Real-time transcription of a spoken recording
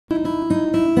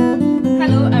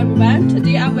everyone.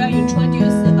 Today I will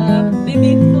introduce a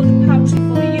baby food pouch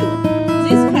for you.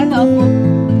 This kind of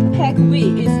packway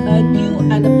is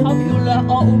new and popular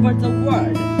all over the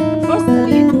world.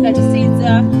 Firstly, let's see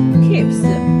the caps.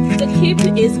 The cape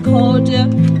is called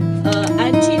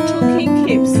anti-choking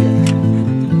caps.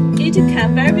 It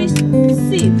can very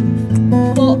safe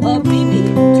for a baby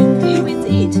to play with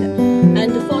it,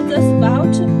 and for the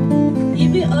spout,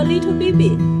 even a little baby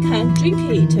can drink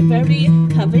it very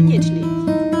conveniently.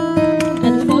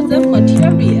 And for the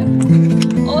material,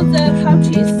 all the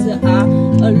pouches are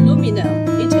aluminum.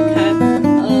 It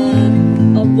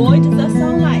can avoid the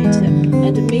sunlight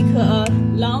and make a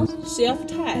long shelf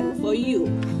time for you.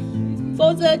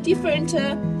 For the different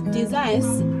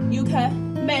designs, you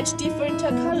can match different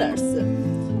colors.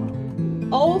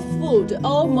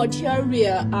 All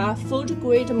material are food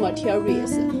grade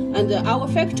materials, and our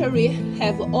factory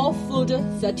have all food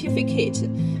certificate.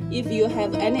 If you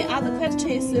have any other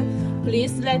questions,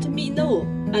 please let me know.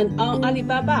 And on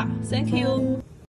Alibaba. Thank you.